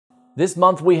This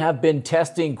month we have been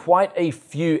testing quite a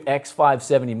few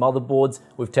X570 motherboards.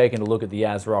 We've taken a look at the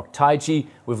ASRock Taichi,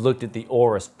 we've looked at the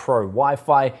Aorus Pro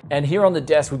Wi-Fi, and here on the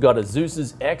desk we've got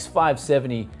ASUS's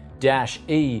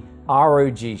X570-E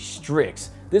ROG Strix.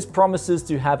 This promises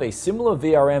to have a similar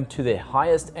VRM to their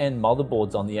highest end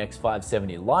motherboards on the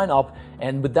X570 lineup,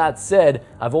 and with that said,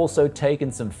 I've also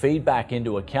taken some feedback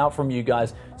into account from you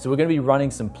guys, so we're going to be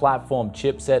running some platform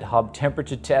chipset hub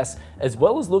temperature tests, as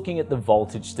well as looking at the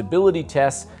voltage stability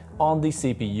tests on the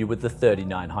CPU with the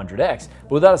 3900X.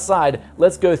 But with that aside,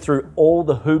 let's go through all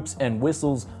the hoops and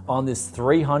whistles on this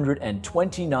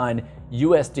 $329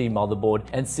 USD motherboard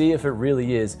and see if it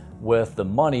really is worth the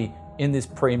money in this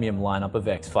premium lineup of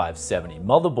X570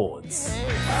 motherboards.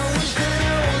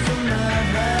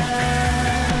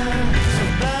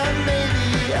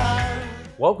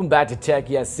 Welcome back to Tech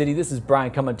Yes City. This is Brian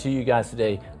coming to you guys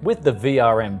today with the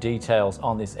VRM details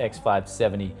on this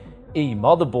X570E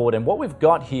motherboard. And what we've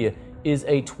got here is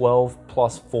a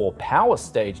 12+4 power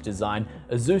stage design.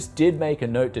 ASUS did make a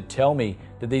note to tell me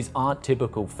that these aren't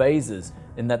typical phases,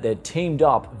 in that they're teamed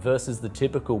up versus the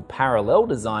typical parallel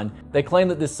design. They claim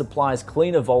that this supplies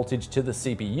cleaner voltage to the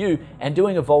CPU, and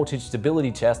doing a voltage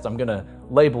stability test, I'm gonna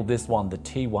label this one the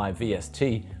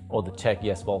TYVST, or the Tech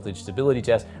Yes voltage stability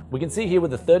test. We can see here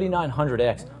with the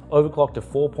 3900X overclocked to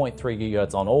 4.3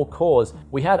 GHz on all cores,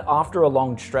 we had, after a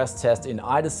long stress test in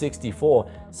IDA 64,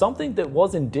 something that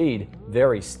was indeed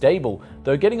very stable.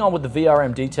 Though getting on with the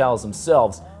VRM details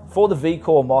themselves, for the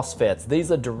V-Core MOSFETs,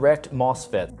 these are direct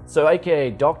MOSFETs, so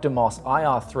aka Dr. Moss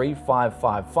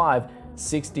IR3555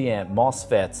 60 amp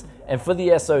MOSFETs. And for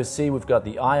the SoC, we've got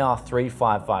the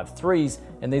IR3553s,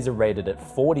 and these are rated at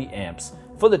 40 amps.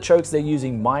 For the chokes, they're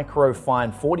using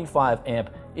micro-fine 45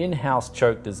 amp in-house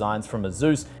choke designs from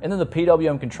ASUS, and then the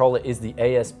PWM controller is the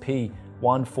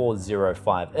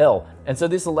ASP1405L. And so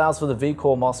this allows for the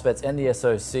V-Core MOSFETs and the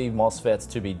SoC MOSFETs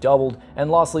to be doubled.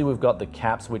 And lastly, we've got the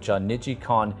caps, which are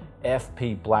Nichicon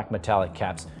FP black metallic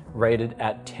caps rated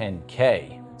at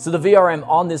 10K. So the VRM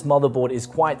on this motherboard is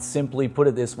quite simply, put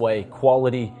it this way,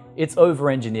 quality. It's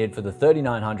over-engineered for the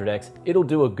 3900X. It'll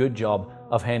do a good job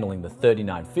of handling the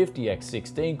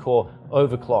 3950X16 core,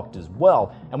 overclocked as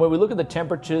well. And when we look at the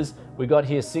temperatures, we got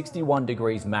here 61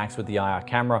 degrees max with the IR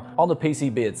camera on the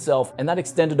PCB itself, and that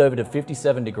extended over to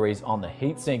 57 degrees on the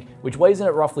heatsink, which weighs in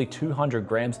at roughly 200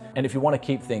 grams. And if you want to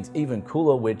keep things even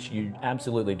cooler, which you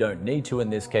absolutely don't need to in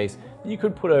this case, you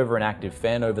could put over an active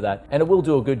fan over that, and it will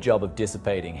do a good job of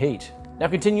dissipating heat. Now,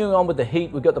 continuing on with the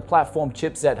heat, we've got the platform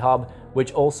chipset hub,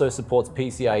 which also supports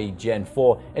PCIe Gen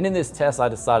 4. And in this test, I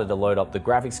decided to load up the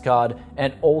graphics card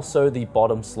and also the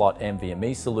bottom slot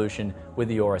NVMe solution with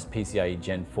the Aorus PCIe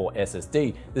Gen 4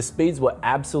 SSD. The speeds were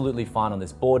absolutely fine on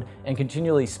this board, and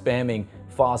continually spamming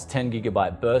fast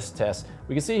 10GB burst tests.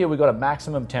 We can see here we've got a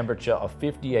maximum temperature of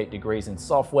 58 degrees in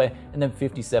software and then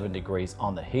 57 degrees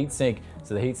on the heatsink.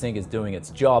 So the heatsink is doing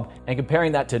its job. And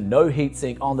comparing that to no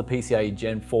heatsink on the PCIe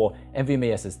Gen 4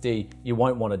 NVMe SSD, you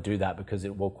won't want to do that because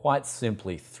it will quite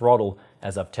simply throttle,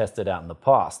 as I've tested out in the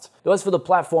past. Though as for the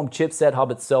platform chipset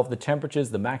hub itself, the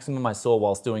temperatures, the maximum I saw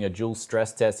whilst doing a dual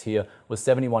stress test here was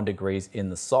 71 degrees in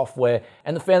the software,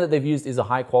 and the fan that they've used is a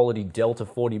high quality Delta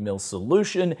 40mm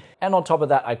solution, and on top of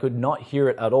that, I could not hear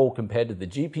it at all compared to the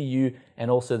GPU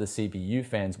and also the CPU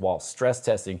fans while stress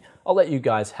testing. I'll let you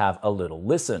guys have a little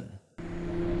listen.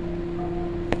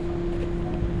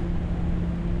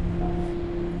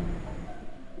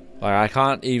 Like, I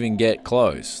can't even get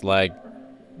close. Like,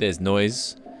 there's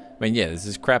noise. I mean, yeah, there's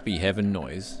this crappy heaven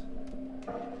noise.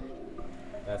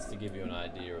 That's to give you an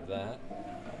idea of that.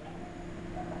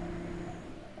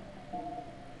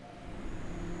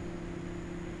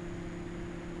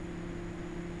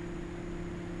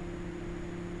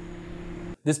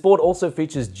 This board also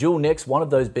features dual NICs, one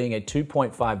of those being a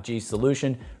 2.5G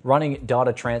solution. Running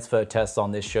data transfer tests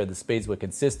on this showed the speeds were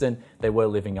consistent, they were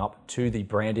living up to the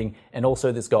branding, and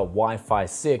also this got Wi-Fi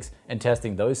 6, and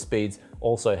testing those speeds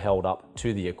also held up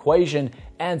to the equation.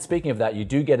 And speaking of that, you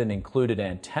do get an included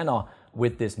antenna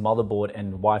with this motherboard,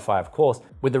 and Wi-Fi of course,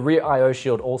 with the rear I/O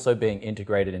shield also being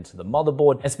integrated into the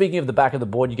motherboard. And speaking of the back of the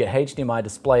board, you get HDMI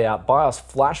display out, BIOS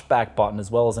flashback button,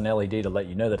 as well as an LED to let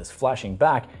you know that it's flashing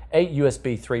back, 8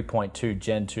 USB 3.2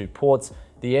 Gen 2 ports,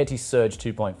 the anti-surge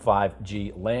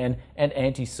 2.5G LAN, and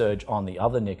anti-surge on the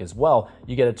other NIC as well.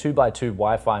 You get a 2x2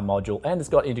 Wi-Fi module, and it's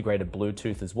got integrated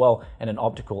Bluetooth as well, and an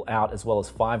optical out, as well as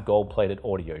 5 gold-plated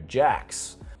audio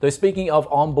jacks. Though speaking of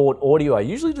onboard audio, I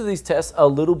usually do these tests a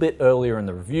little bit earlier in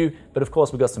the review, but of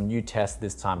course we've got some new tests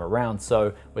this time around,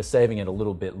 so we're saving it a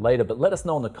little bit later. But let us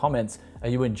know in the comments, are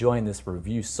you enjoying this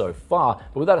review so far?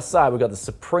 But with that aside, we've got the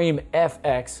Supreme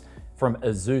FX from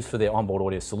ASUS for their onboard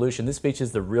audio solution. This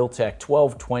features the Realtek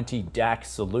 1220 DAC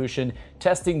solution.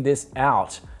 Testing this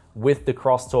out with the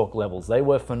crosstalk levels, they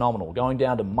were phenomenal, going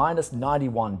down to minus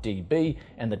 91 dB,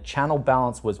 and the channel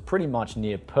balance was pretty much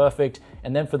near perfect.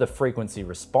 And then for the frequency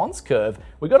response curve,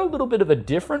 we got a little bit of a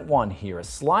different one here, a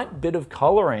slight bit of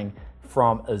coloring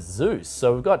from ASUS.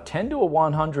 So we've got 10 to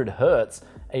 100 Hertz,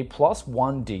 a plus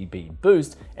 1 dB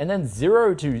boost, and then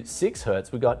 0 to 6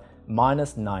 Hertz, we got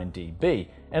minus 9 dB.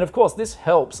 And of course, this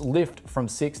helps lift from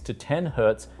 6 to 10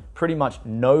 Hertz, pretty much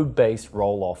no bass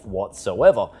roll off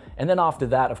whatsoever. And then after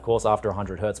that, of course, after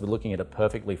 100 Hertz, we're looking at a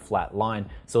perfectly flat line.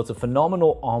 So it's a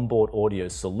phenomenal onboard audio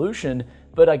solution,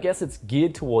 but I guess it's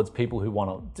geared towards people who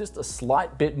want just a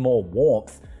slight bit more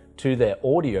warmth to their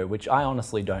audio, which I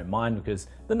honestly don't mind because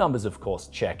the numbers of course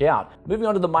check out. Moving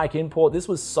on to the mic import, this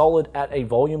was solid at a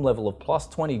volume level of plus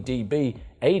 20 dB,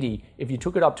 80. If you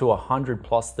took it up to 100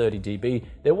 plus 30 dB,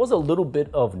 there was a little bit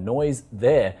of noise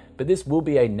there, but this will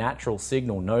be a natural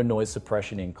signal, no noise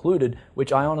suppression included,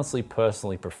 which I honestly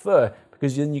personally prefer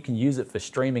because then you can use it for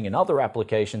streaming and other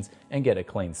applications and get a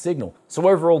clean signal. So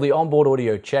overall, the onboard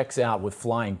audio checks out with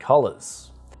flying colors.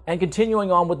 And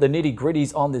continuing on with the nitty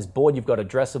gritties on this board, you've got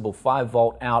addressable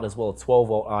 5-volt out as well as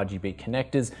 12-volt RGB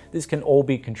connectors. This can all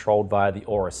be controlled via the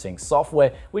Aura Sync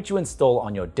software, which you install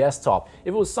on your desktop.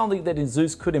 If it was something that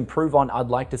ASUS could improve on, I'd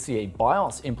like to see a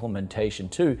BIOS implementation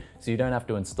too, so you don't have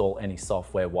to install any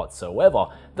software whatsoever.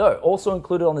 Though, also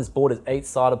included on this board is 8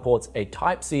 SATA ports, a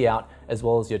Type-C out, as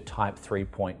well as your Type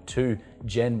 3.2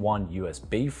 Gen 1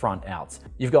 USB front outs.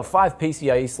 You've got 5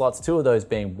 PCIe slots, 2 of those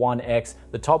being 1X,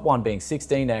 the top one being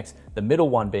 16X, the middle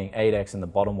one being 8X, and the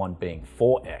bottom one being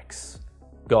 4X.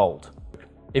 Gold.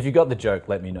 If you got the joke,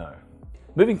 let me know.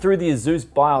 Moving through the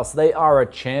ASUS BIOS, they are a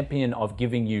champion of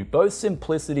giving you both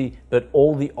simplicity but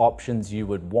all the options you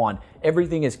would want.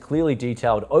 Everything is clearly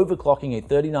detailed. Overclocking a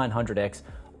 3900X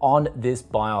on this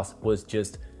BIOS was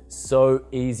just so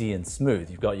easy and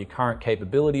smooth. You've got your current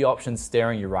capability options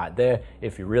staring you right there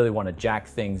if you really want to jack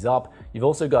things up. You've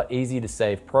also got easy to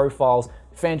save profiles,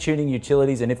 fan tuning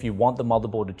utilities, and if you want the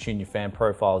motherboard to tune your fan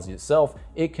profiles yourself,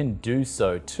 it can do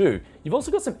so too. You've also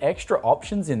got some extra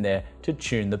options in there to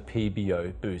tune the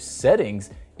PBO boost settings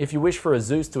if you wish for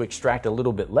ASUS to extract a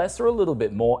little bit less or a little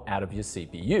bit more out of your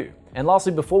CPU. And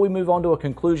lastly, before we move on to a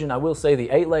conclusion, I will say the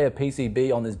 8-layer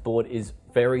PCB on this board is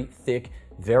very thick,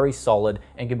 very solid,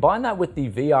 and combine that with the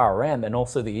VRM and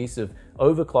also the ease of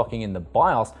overclocking in the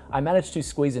BIOS, I managed to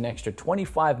squeeze an extra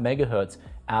 25 megahertz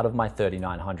out of my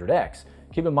 3900X.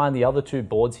 Keep in mind the other two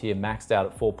boards here maxed out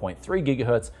at 4.3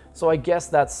 gigahertz, so I guess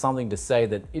that's something to say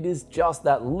that it is just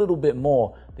that little bit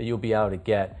more that you'll be able to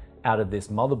get out of this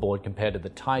motherboard compared to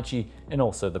the Taichi and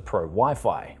also the Pro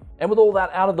Wi-Fi. And with all that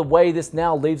out of the way, this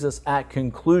now leaves us at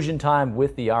conclusion time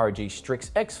with the ROG Strix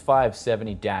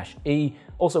X570-E.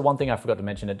 Also, one thing I forgot to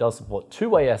mention, it does support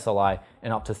 2-way SLI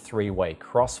and up to 3-way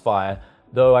crossfire.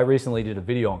 Though I recently did a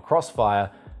video on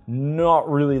crossfire, not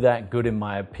really that good in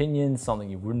my opinion, something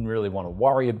you wouldn't really want to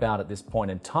worry about at this point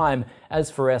in time.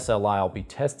 As for SLI, I'll be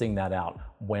testing that out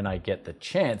when I get the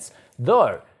chance.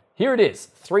 Though, here it is,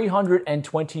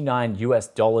 $329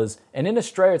 US, and in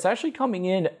Australia it's actually coming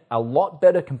in a lot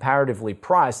better comparatively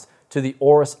priced to the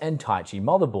Aorus and Taichi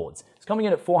motherboards. It's coming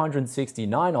in at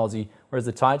 469 Aussie, whereas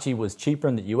the Taichi was cheaper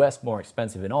in the US, more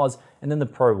expensive in Oz, and then the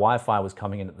Pro Wi-Fi was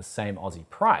coming in at the same Aussie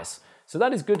price. So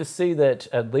that is good to see that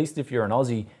at least if you're an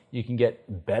Aussie, you can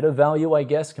get better value, I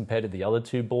guess, compared to the other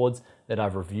two boards that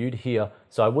I've reviewed here.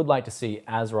 So I would like to see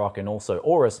ASRock and also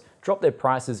Aorus drop their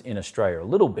prices in Australia a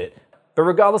little bit. But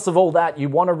regardless of all that, you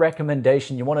want a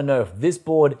recommendation, you want to know if this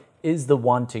board is the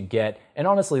one to get. And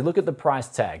honestly, look at the price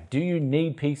tag. Do you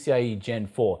need PCIe Gen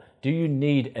 4? Do you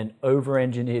need an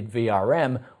over-engineered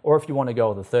VRM? Or if you want to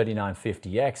go with a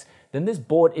 3950X, then this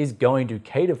board is going to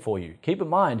cater for you. Keep in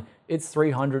mind, it's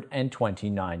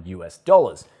 $329 US.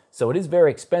 So it is very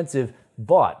expensive,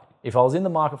 but if I was in the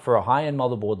market for a high-end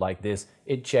motherboard like this,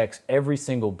 it checks every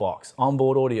single box.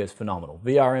 Onboard audio is phenomenal,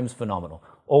 VRM's phenomenal.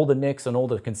 All the NICs and all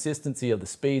the consistency of the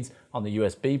speeds on the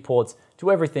USB ports to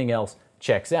everything else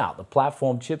checks out. The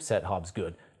platform chipset hub's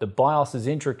good. The BIOS is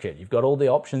intricate. You've got all the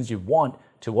options you want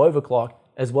to overclock,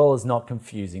 as well as not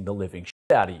confusing the living shit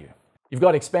out of you. You've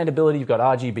got expandability, you've got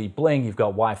RGB bling, you've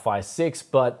got Wi-Fi 6,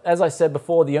 but as I said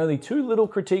before, the only two little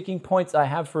critiquing points I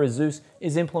have for ASUS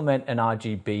is implement an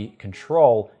RGB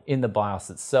control in the BIOS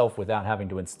itself without having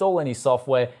to install any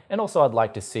software, and also I'd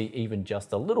like to see even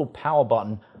just a little power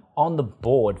button on the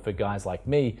board for guys like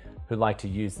me who like to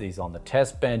use these on the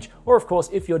test bench, or of course,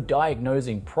 if you're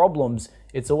diagnosing problems,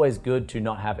 it's always good to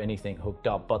not have anything hooked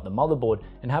up but the motherboard,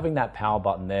 and having that power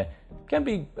button there can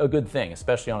be a good thing,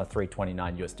 especially on a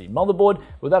 329 USD motherboard.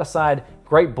 With that aside,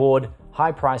 great board,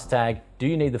 high price tag. Do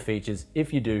you need the features?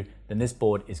 If you do, then this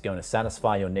board is going to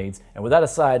satisfy your needs. And with that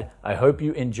aside, I hope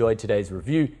you enjoyed today's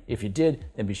review. If you did,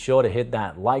 then be sure to hit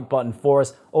that like button for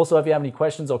us. Also, if you have any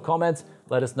questions or comments,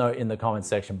 let us know in the comment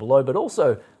section below, but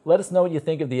also let us know what you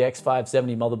think of the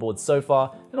X570 motherboard so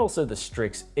far, and also the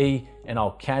Strix-E, and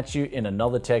I'll catch you in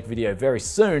another tech video very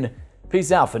soon.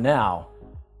 Peace out for now.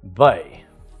 Bye.